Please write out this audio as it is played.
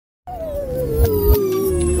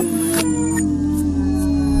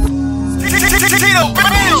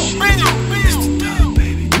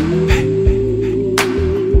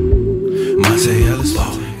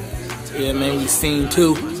scene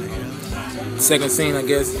 2. Second scene, I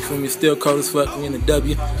guess. You feel me? Still cold as fuck. We in the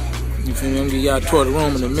W. You feel me? I'm gonna get y'all a tour of the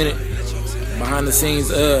room in a minute. Behind the scenes,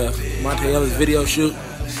 Monte Ellis video shoot.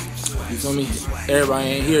 You feel me? Everybody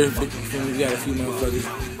ain't here, but you feel me? We got a few motherfuckers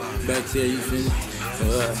back there. You feel me? So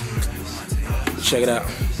check it out.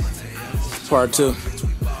 Part 2.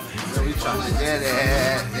 We trying to get it.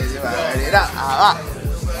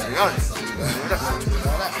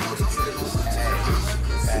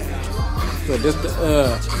 So this the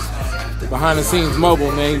behind the scenes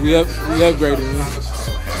mobile, man. We upgraded, man.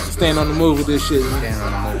 Staying on the move with this shit, man. Staying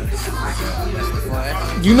on the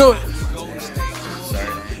move. You know it.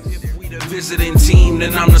 Visiting team,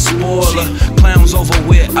 then I'm the spoiler. Clowns over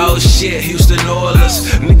with, oh shit, Houston Oilers.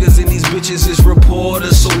 Niggas in these bitches is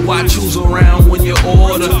reporters, so watch who's around when you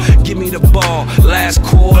order. Give me the ball, last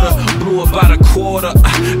quarter, blew about a quarter.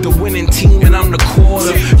 The winning team, and I'm the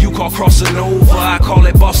quarter. You call crossing over, I call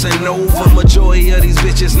it bossing over. Majority of these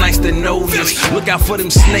bitches nice to know this. Look out for them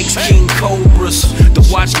snakes, king cobras. The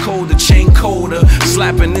watch code, the chain colder,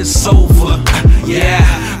 slapping this over. Yeah,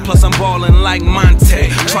 plus I'm balling like Monte,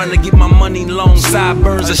 trying to get my money long,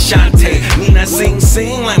 sideburns Ashante. Nina sing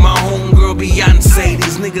like my homegirl Beyonce.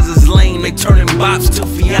 These niggas is lame, they turning bops to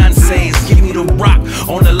fiancés. Give me the rock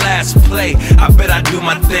on the last play. I bet I do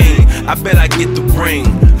my thing, I bet I get the ring.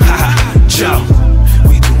 Haha, Joe,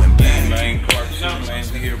 we doing bad. Man, part 2, man,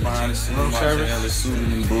 we here behind the scenes. Monte Ellis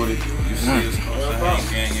suited and booted. You see us,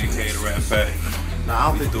 gang indicator rap pack. Nah, I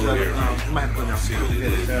don't think you might put down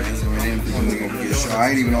I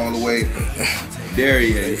ain't even all the way there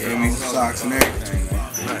yet, you feel me? Socks and everything.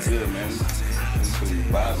 That's good, man.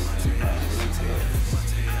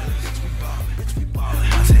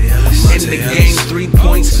 In the game, 3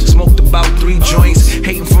 points, smoked about 3 joints.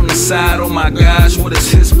 Hating from the side, oh my gosh, what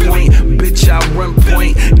is his point? Bitch, I run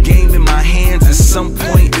point, game in my hands at some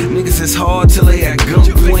point. Niggas is hard till they at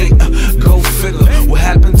gunpoint. Go figure, what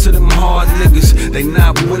happened to them hard niggas? They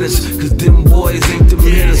not with us, cause them boys ain't them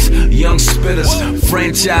hitters. Young spitters,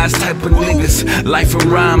 franchise type of niggas. Life and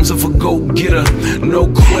rhymes of a go-getter, no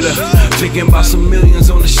quitter. Thinking about some millions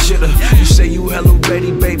on the shitter. You say you hella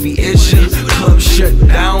ready, baby, is ya? Club shut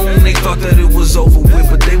down, they thought that it was over with,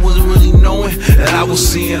 but they wasn't really knowing that I was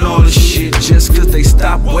seeing all the shit. Just cause they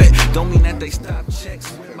stopped wet, don't mean that they stopped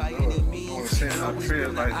checks by any means. I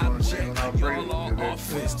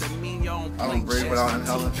don't break without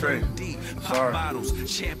inhaling tray. Sorry.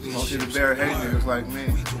 Most of the bear hate niggas like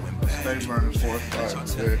me. Stay burning 4 or 5.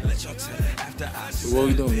 So what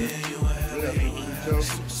we doing, man?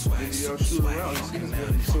 Video shoot around. You see this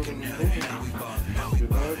nigga shooting and moving. You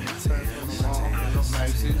know,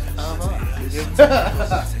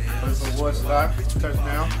 Put some voice live,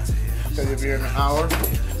 touchdown. Said you'll be here in an hour.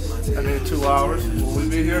 I need 2 hours. Will we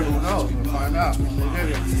be here? Who knows? We'll find out.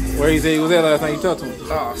 Where he said he was at last time you talked to him?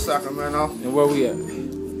 Oh, Sacramento. And where we at?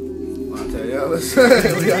 Monte Ellis. We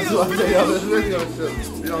got to Monte Ellis video shoot.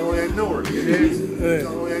 You know we ain't Newark, you dig? You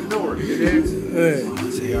know we ain't Newark, you dig?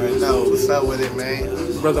 You already know what's up with it, man.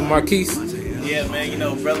 Brother Marquise. Yeah, man, you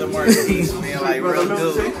know, Brother Marquise, man, like real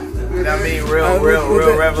dude. You know what I mean?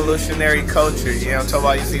 Real revolutionary culture. You know what I'm talking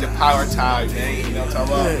about? You see the power tie, man. You know what I'm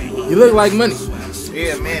talking about? You look like money.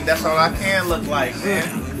 Yeah, man, that's all I can look like,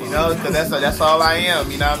 man. You know, because that's all I am,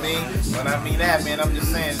 you know what I mean? When I mean that, man, I'm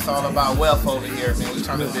just saying it's all about wealth over here, man. We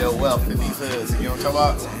trying to build wealth in these hoods. You know what I'm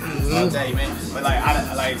talking about? All day, man. But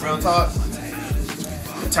like real talk,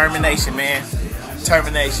 determination, man.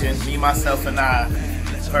 Determination. Me, myself, and I.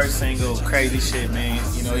 First single, crazy shit, man.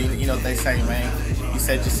 You know what they say, man. You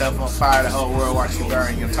set yourself on fire, the whole world watch you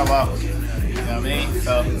burn. You know what I'm talking about? You know what I mean?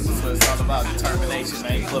 So that's what it's all about, determination,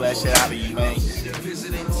 man. Pull that shit out of you, man.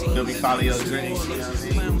 You'll be follow your dreams. You know what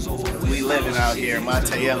I mean? We living out here,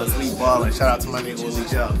 Monte Ellis, we ballin'. Shout out to my nigga Willie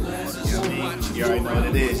Joe. You know what I mean? You already know what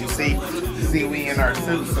it is. You see we in our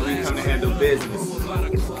suits, so we come to handle business.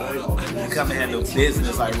 We come to handle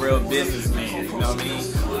business like real businessmen. You know what I mean?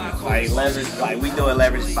 Like leverage, like we doing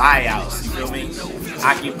leverage buyouts. You feel me?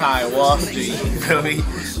 Occupy Wall Street. You feel me?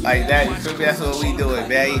 Like that. You feel me? That's what we doing,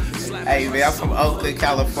 man. Hey, man, I'm from Oakland,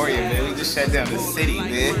 California, man. We just shut down the city,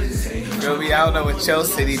 man. You feel me? I don't know what your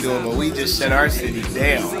city doing, but we just shut our city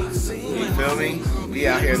down. You feel me? We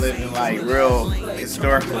out here living like real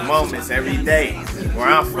historical moments every day. Where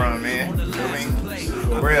I'm from, man. You feel me?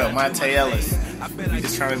 For real, Monte Ellis. We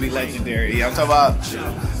just trying to be legendary. You know what I'm talking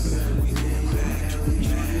about?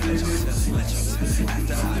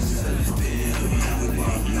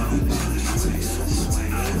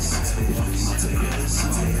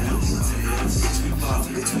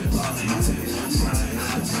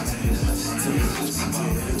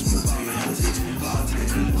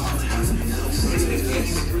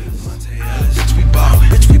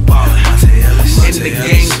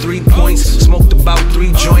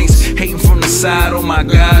 my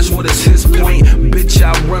gosh, what is his point? Bitch,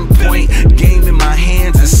 I run point. Game in my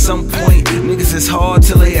hands at some point. Niggas is hard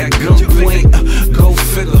till they at gunpoint. Go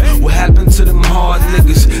figure, what happened to them hard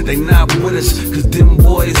niggas? They not with us, cause them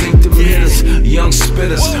boys ain't them hitters. Young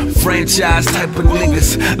spitters, franchise type of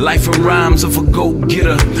niggas. Life and rhymes of a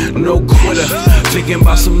go-getter, no quitter. Thinking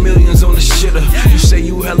about some millions on the shitter. You say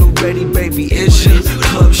you hella ready, baby, is ya?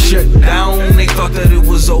 Club shut down, they thought that it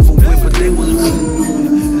was over with, but they was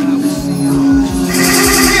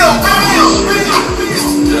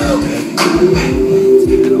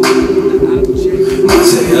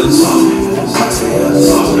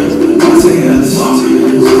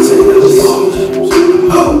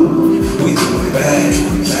we doing bad.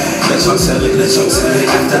 Let y'all tell it,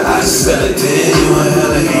 after I sell it, then you a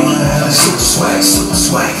hella super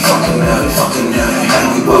swag, fucking now,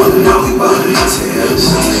 now we ballin', Monte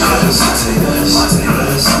Ellis.